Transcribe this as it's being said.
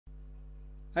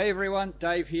Hey everyone,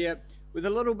 Dave here with a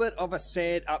little bit of a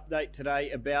sad update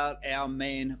today about our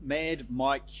man Mad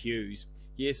Mike Hughes.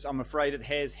 Yes, I'm afraid it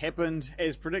has happened.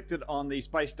 As predicted on the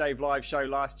Space Dave live show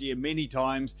last year many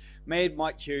times, Mad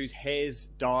Mike Hughes has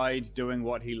died doing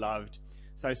what he loved.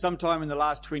 So sometime in the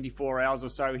last 24 hours or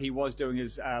so, he was doing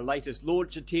his latest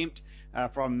launch attempt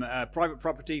from private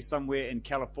property somewhere in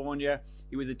California.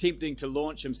 He was attempting to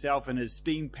launch himself in his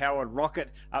steam-powered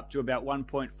rocket up to about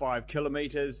 1.5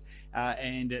 kilometers,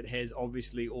 and it has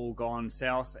obviously all gone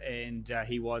south, and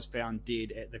he was found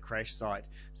dead at the crash site.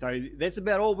 So that's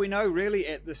about all we know really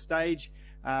at this stage.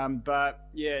 But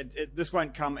yeah, this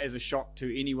won't come as a shock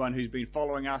to anyone who's been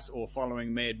following us or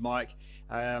following Mad Mike.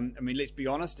 I mean, let's be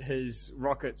honest, his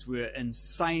rockets were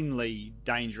insanely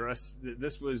dangerous.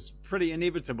 This was pretty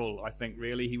inevitable, I think,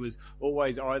 really. He was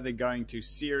always either going to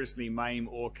seriously maim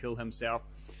or kill himself.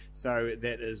 So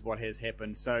that is what has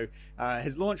happened. So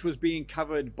his launch was being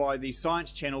covered by the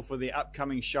Science Channel for the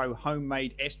upcoming show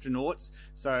Homemade Astronauts.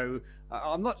 So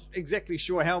I'm not exactly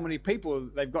sure how many people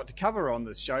they've got to cover on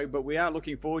this show, but we are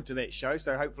looking forward to that show.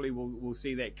 So hopefully we'll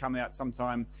see that come out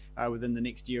sometime within the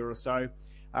next year or so.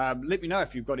 Let me know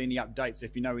if you've got any updates,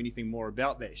 if you know anything more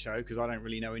about that show, because I don't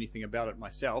really know anything about it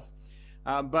myself.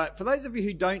 But for those of you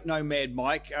who don't know Mad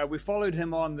Mike, we followed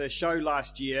him on the show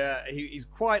last year. He's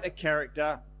quite a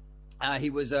character. He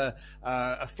was a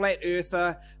flat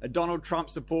earther, a Donald Trump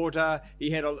supporter.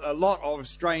 He had a lot of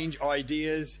strange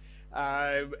ideas,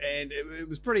 and it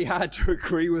was pretty hard to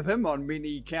agree with him on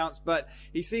many counts, but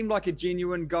he seemed like a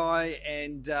genuine guy,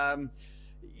 and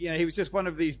you know, he was just one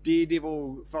of these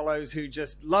daredevil fellows who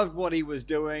just loved what he was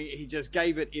doing. He just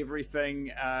gave it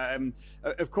everything.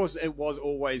 Of course, it was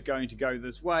always going to go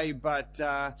this way, but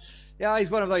yeah,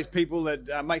 he's one of those people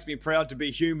that makes me proud to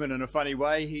be human in a funny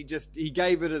way. He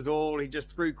gave it his all. He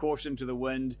just threw caution to the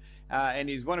wind, and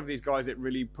he's one of these guys that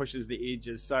really pushes the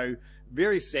edges. So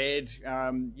very sad,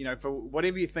 you know, for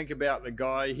whatever you think about the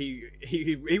guy,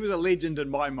 he was a legend in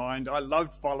my mind. I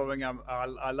loved following him.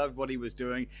 I loved what he was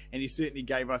doing, and he certainly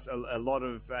gave us a lot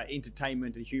of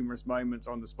entertainment and humorous moments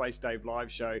on the Space Dave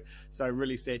live show. So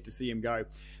really sad to see him go.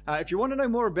 If you want to know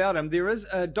more about him, there is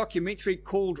a documentary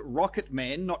called Rocket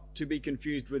Man, not to be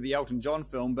confused with the Elton John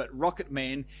film, but Rocket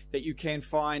Man, that you can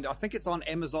find. I think it's on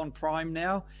Amazon Prime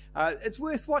now. It's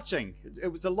worth watching.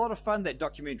 It was a lot of fun, that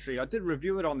documentary. I did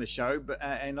review it on the show, but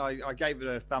and I gave it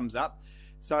a thumbs up.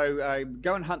 So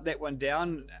go and hunt that one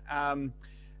down.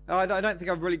 I don't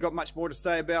think I've really got much more to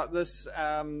say about this,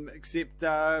 except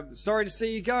sorry to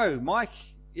see you go, Mike.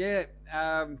 Yeah,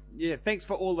 yeah. Thanks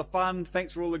for all the fun.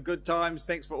 Thanks for all the good times.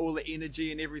 Thanks for all the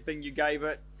energy and everything you gave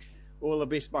it. All the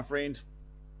best, my friend.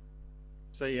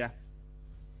 See ya.